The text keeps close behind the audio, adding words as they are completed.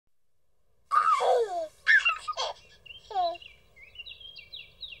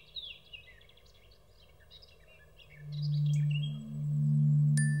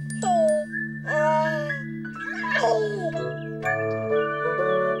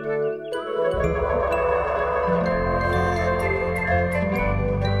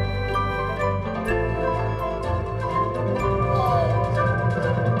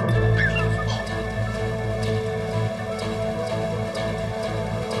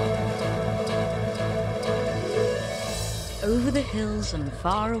Over the hills and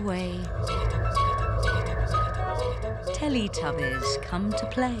far away, Teletubbies come to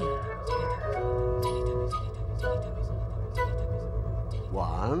play.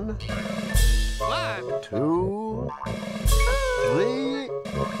 1, 2, 3,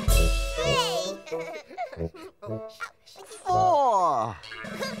 4.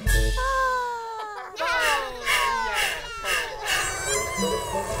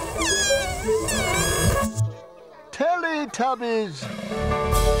 Teletubbies!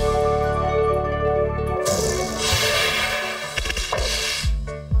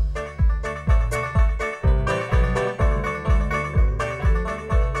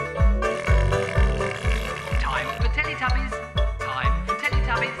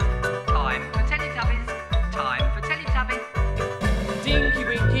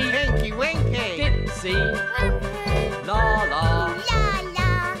 Tinky-Winky, Tinky-Winky, Laa-Laa,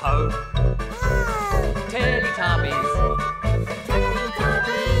 Laa-Laa, Po, Teletubbies,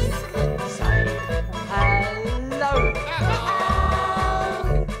 say hello.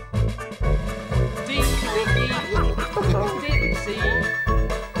 Tinky-Winky, Dipsy,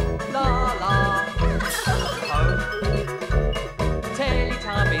 Laa-Laa, Po,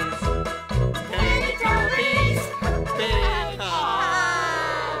 Teletubbies, big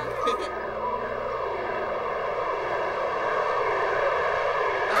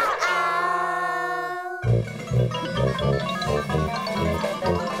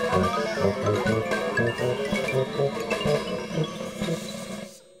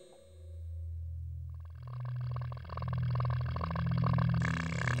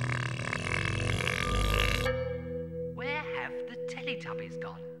Where have the Teletubbies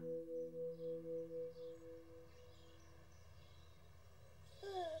gone?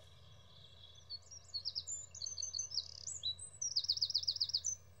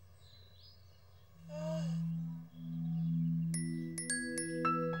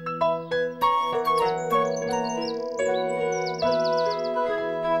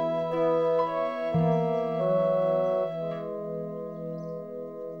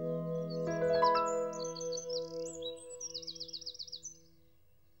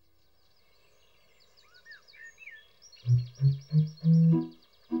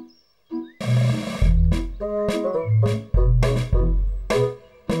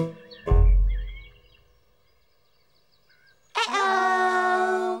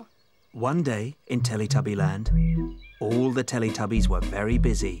 One day in Teletubby Land, all the Teletubbies were very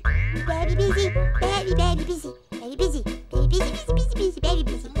busy. Very busy, very, very busy, very busy, very busy, busy, busy, busy, very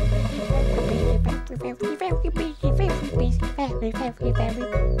busy. Very, very, very busy, very, very, very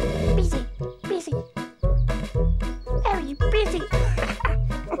busy, busy, very busy.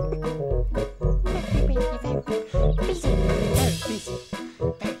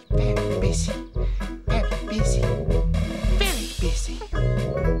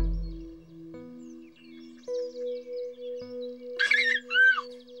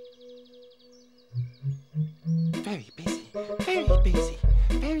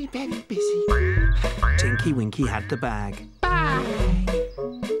 Tinky-Winky had the bag.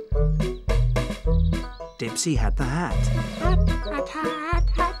 Dipsy had the hat.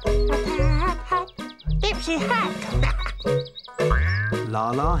 Dipsy hat.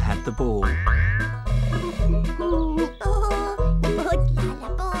 Laa-Laa had the ball.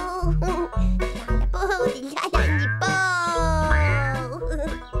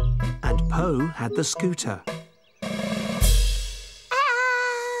 And Po had the scooter.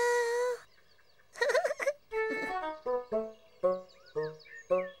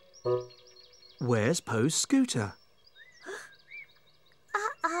 Where's Po's scooter?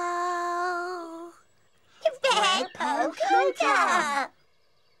 Uh-oh. Bad Po scooter.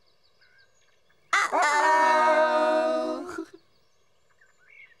 Uh-oh.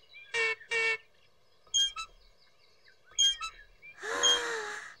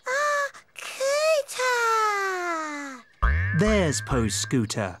 Scooter. There's Po's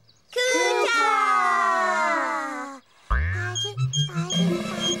scooter.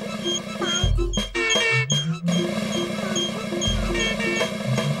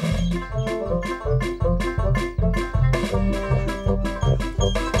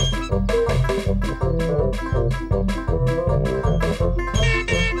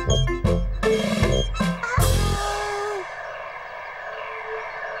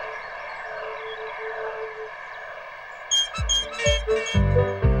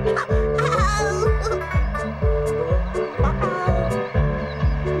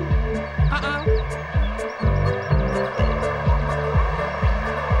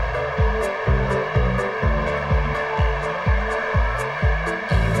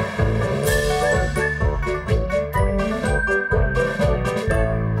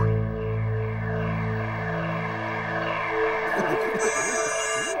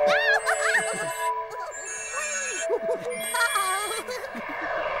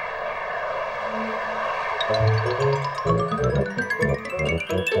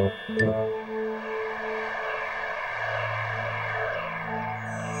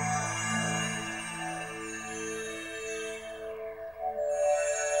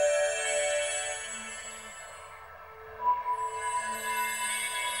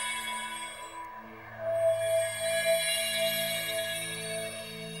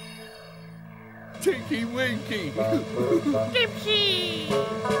 Tinky-Winky. Dipsy!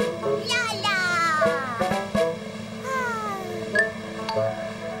 Laa-Laa!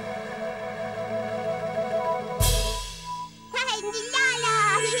 Hey, Laa-Laa!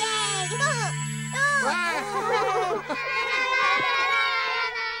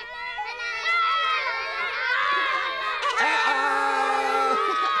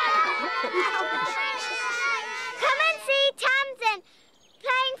 Come and see Tamsin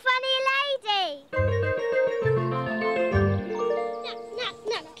playing Funny Lady.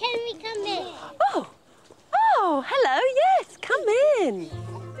 No, can we come in? Oh, hello, yes, come in.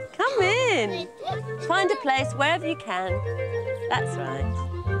 Come in. Find a place wherever you can. That's right.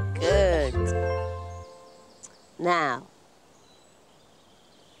 Good. Now,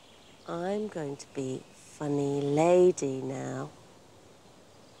 I'm going to be Funny Lady now.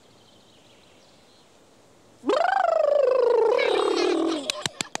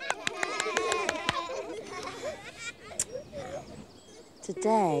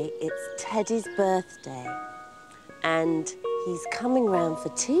 Today, it's Teddy's birthday, and he's coming round for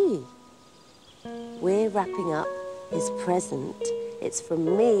tea. We're wrapping up his present. It's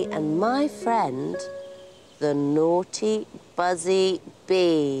from me and my friend, the naughty Buzzy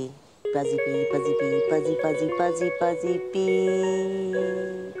Bee. Buzzy Bee, Buzzy Bee, Buzzy, Buzzy, Buzzy, Buzzy Bee.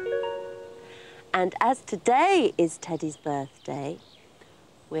 And as today is Teddy's birthday,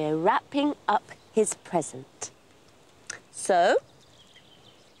 we're wrapping up his present. So,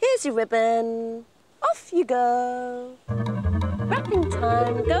 here's your ribbon. Off you go. Wrapping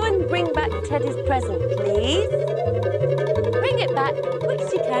time. Go and bring back Teddy's present, please. Bring it back quick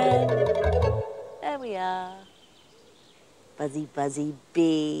as you can. There we are. Buzzy, Buzzy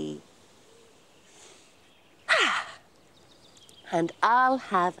Bee. And I'll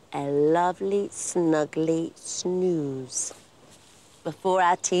have a lovely, snuggly snooze before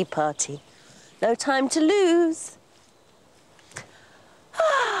our tea party. No time to lose.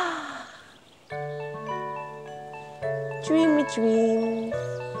 Dreamy dreams,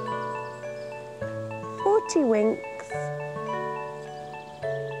 40 winks.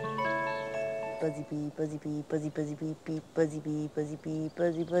 Buzzy bee, buzzy bee, buzzy, buzzy bee, bee, buzzy bee, buzzy bee,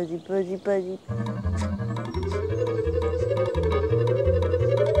 buzzy, buzzy, buzzy, buzzy.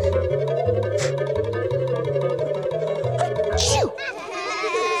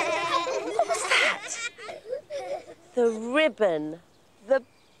 What was that? The ribbon, the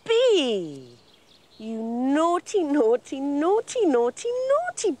bee. You naughty, naughty, naughty, naughty,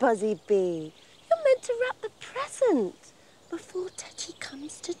 naughty Buzzy Bee. You're meant to wrap the present before Teddy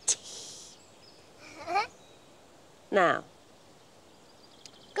comes to tea. Now,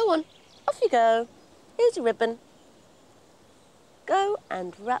 go on, off you go. Here's your ribbon. Go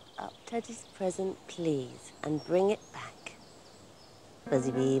and wrap up Teddy's present, please, and bring it back.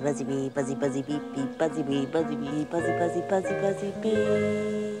 Buzzy Bee, Buzzy Bee, Buzzy, Buzzy Bee, Bee, Buzzy Bee, Buzzy Bee, Buzzy, Buzzy, Buzzy, Buzzy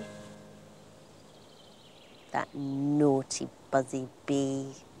Bee. That naughty Buzzy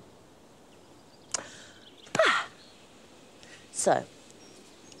Bee. So,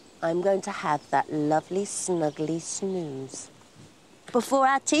 I'm going to have that lovely, snuggly snooze before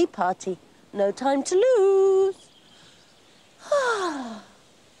our tea party. No time to lose.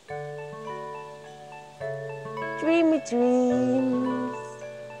 Dreamy dreams,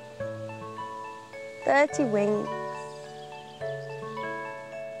 30 winks.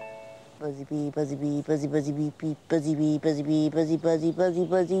 Buzzy bee, buzzy bee, buzzy, buzzy bee, bee, buzzy bee, buzzy bee, buzzy, buzzy, buzzy,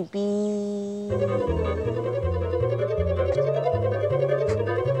 buzzy bee.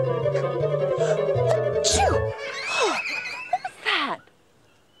 What was that?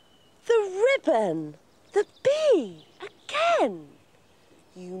 The ribbon, the bee, again.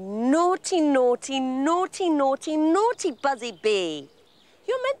 You naughty, naughty, naughty, naughty, naughty Buzzy Bee.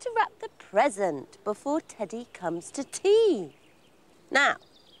 You're meant to wrap the present before Teddy comes to tea. Now,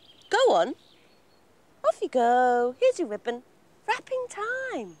 go on. Off you go. Here's your ribbon. Wrapping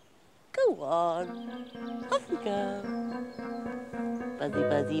time. Go on. Off you go. Buzzy,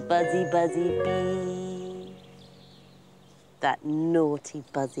 buzzy, buzzy, buzzy bee. That naughty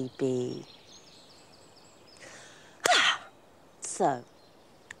Buzzy Bee. So,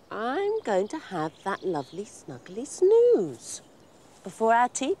 I'm going to have that lovely snuggly snooze before our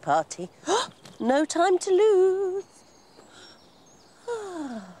tea party. No time to lose.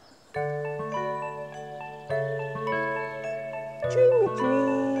 Dreamy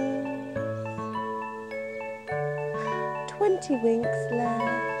dreams. 20 winks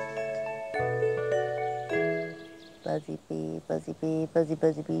left. Buzzy bee, buzzy bee, buzzy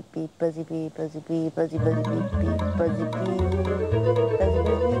buzzy bee, bee, buzzy bee, buzzy bee, buzzy buzzy bee, bee, buzzy bee, buzzy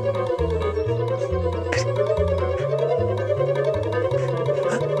buzzy bee.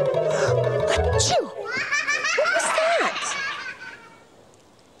 Achoo! What was that?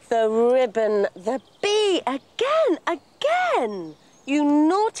 The ribbon, the bee, again! You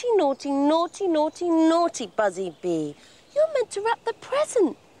naughty, naughty, naughty, naughty, naughty Buzzy Bee. You're meant to wrap the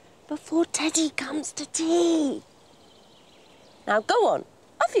present before Teddy comes to tea. Now go on,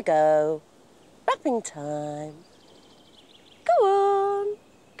 off you go. Wrapping time. Go on,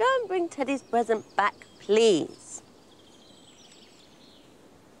 go and bring Teddy's present back, please.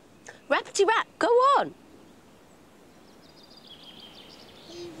 Rappity rap, go on.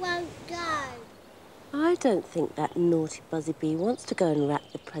 He won't go. I don't think that naughty Buzzy Bee wants to go and wrap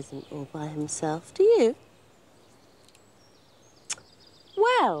the present all by himself, do you?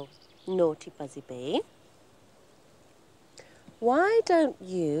 Well, naughty Buzzy Bee, why don't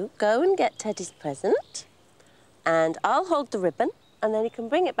you go and get Teddy's present and I'll hold the ribbon and then you can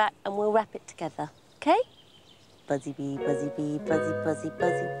bring it back and we'll wrap it together, OK? Buzzy Bee, Buzzy Bee, Buzzy, Buzzy,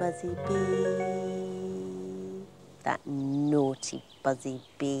 Buzzy, Buzzy Bee. That naughty Buzzy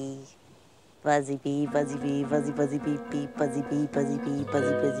Bee. Buzzy Bee, Buzzy Bee, Buzzy, Buzzy Bee, Bee, Buzzy Bee, Buzzy Bee,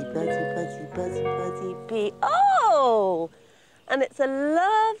 Buzzy, Buzzy, Buzzy, Buzzy, Buzzy, Buzzy Bee. Oh! And it's a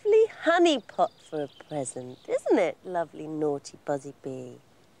lovely honey pot for a present, isn't it? Lovely, naughty Buzzy Bee.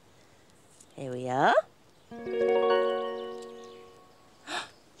 Here we are.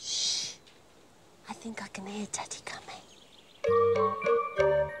 Shh. I think I can hear Teddy coming.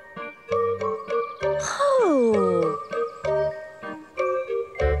 Oh!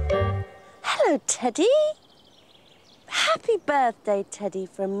 Hello, Teddy. Happy birthday, Teddy,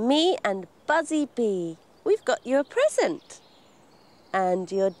 from me and Buzzy Bee. We've got you a present. And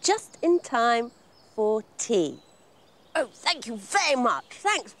you're just in time for tea. Oh, thank you very much.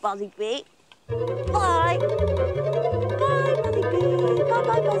 Thanks, Buzzy Bee. Bye. Bye, Buzzy Bee.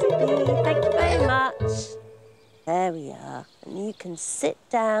 Bye-bye, Buzzy Bee. Thank you very much. There we are. And you can sit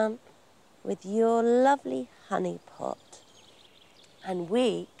down with your lovely honey pot. And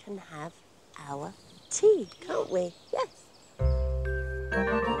we can have our tea, can't we? Yes. 1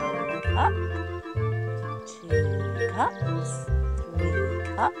 cup, 2 cups, 3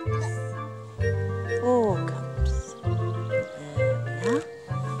 cups, 4 cups. There we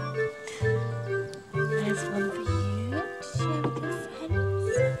are. There's one for you to share with your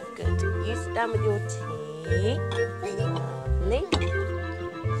friends. Good. You sit down with your tea. Lovely.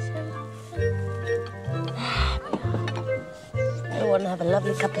 Everyone have a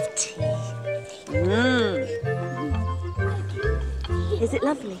lovely cup of tea. Is it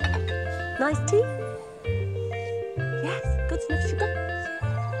lovely? Nice tea? Yes, got enough sugar?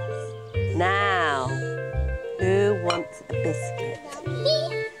 Now, who wants a biscuit?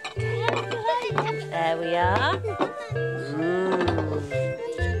 There we are.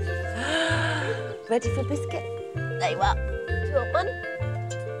 Ready for a biscuit? There you are. Do you want one?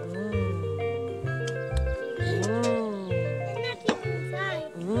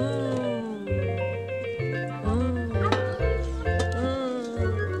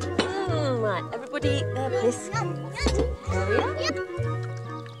 Right, everybody eat their biscuits. There we are.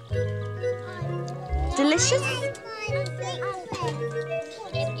 Delicious?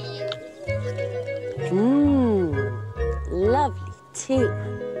 Lovely tea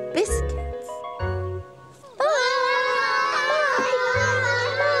and biscuits.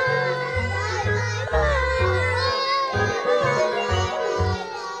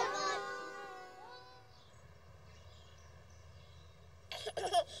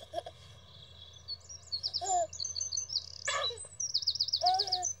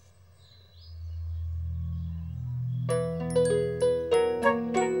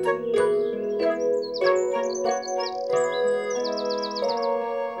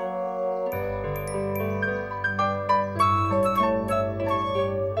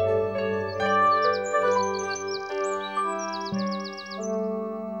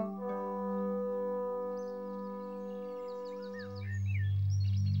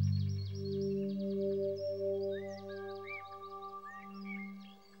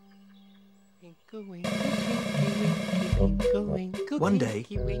 One day,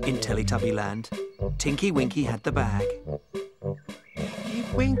 in Teletubby Land, Tinky-Winky had the bag.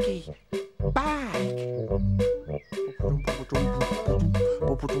 Tinky-Winky, bag!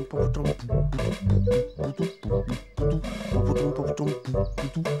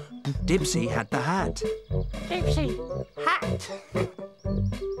 Dibsy had the hat. Dipsy, hat.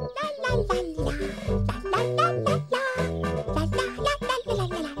 La la la la, la la la la la, la la la la la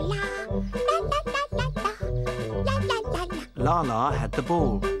la la, la la la la la, la la la la. Laa-Laa had the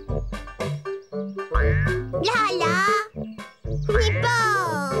ball. Laa-Laa,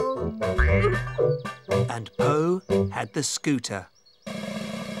 nipple. And Po had the scooter.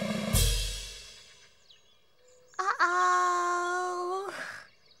 Uh-oh.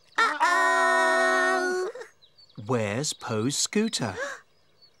 Uh-oh. Where's Po's scooter?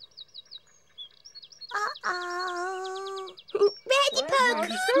 Uh-oh. Ready,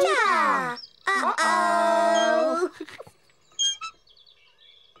 Pokemon. Uh-oh.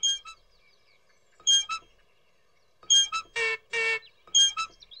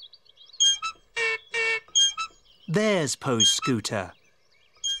 There's Po's scooter.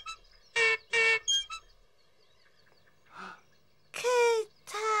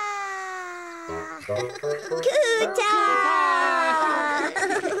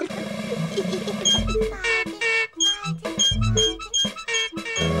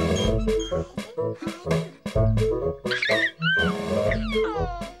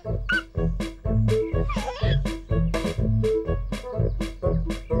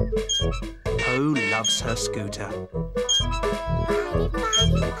 Po loves her scooter.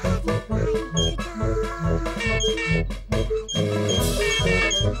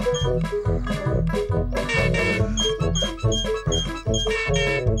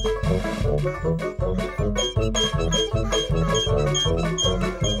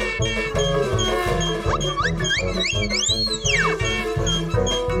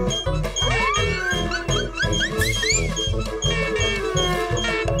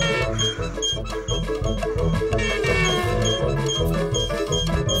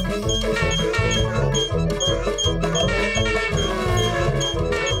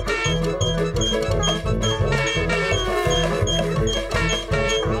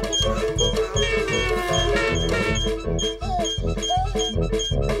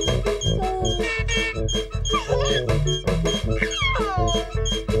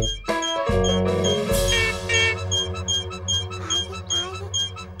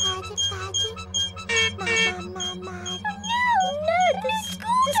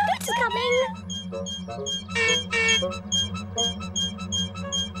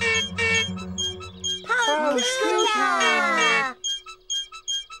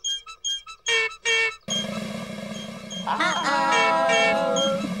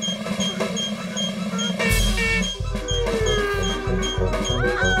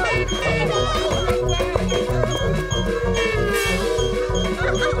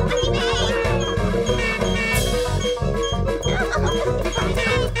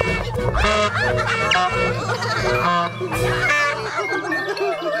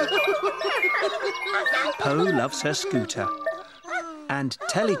 Po loves her scooter. And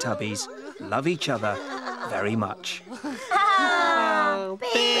Teletubbies love each other very much. Oh,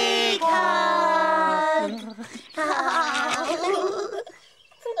 big hug.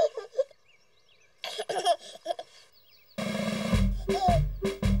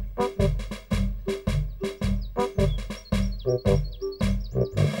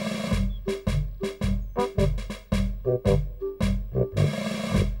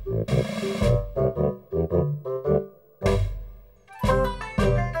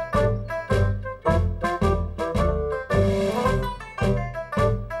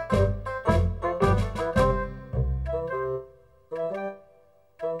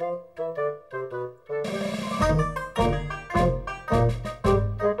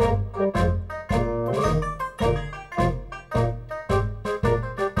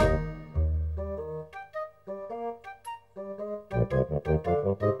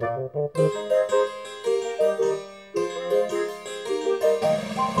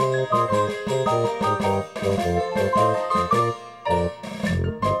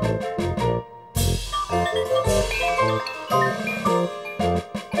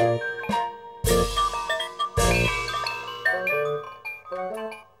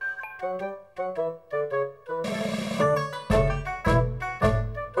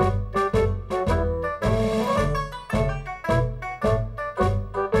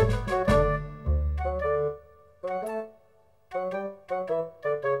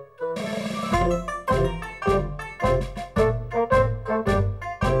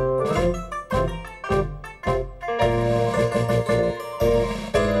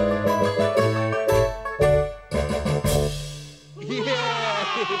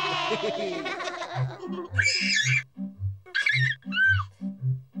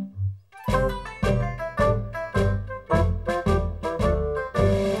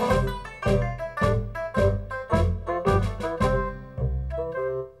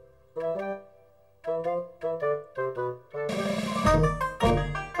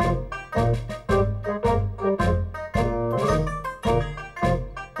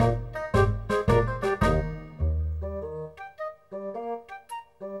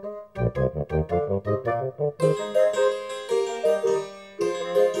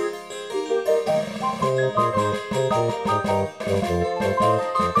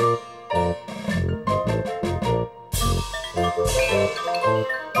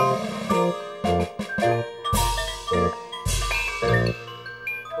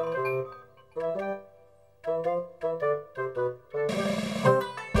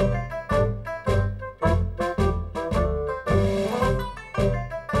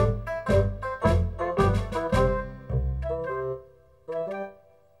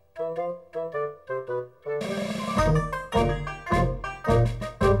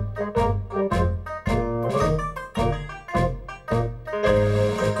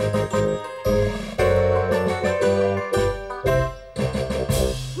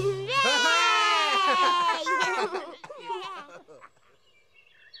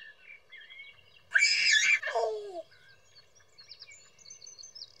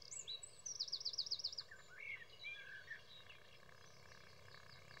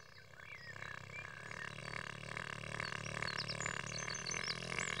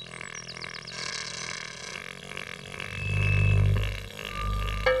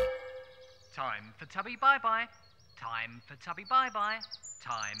 Time for Tubby bye-bye. Time for Tubby bye-bye.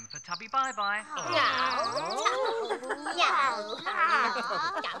 Time for Tubby bye-bye.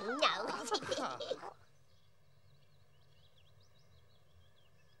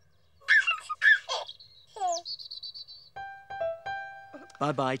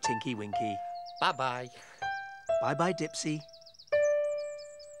 Bye-bye, Tinky-Winky. Bye-bye. Bye-bye, Dipsy.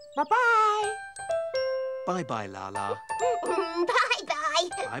 Bye-bye. Bye-bye, Laa-Laa. Bye-bye.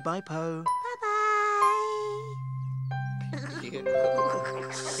 Bye-bye, Po.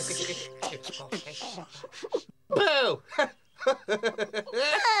 Boo!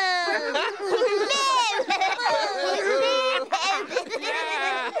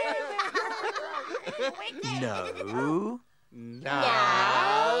 No. No.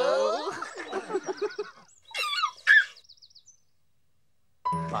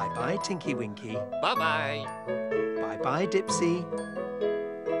 Bye-bye, Tinky-Winky. Bye-bye. Bye-bye, Dipsy.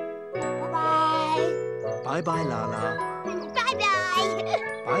 Bye-bye. Bye-bye, Laa-Laa. Bye-bye.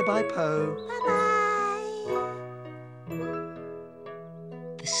 Bye-bye, Po.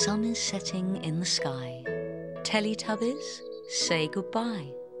 The sun is setting in the sky. Teletubbies, say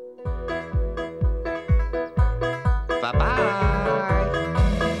goodbye.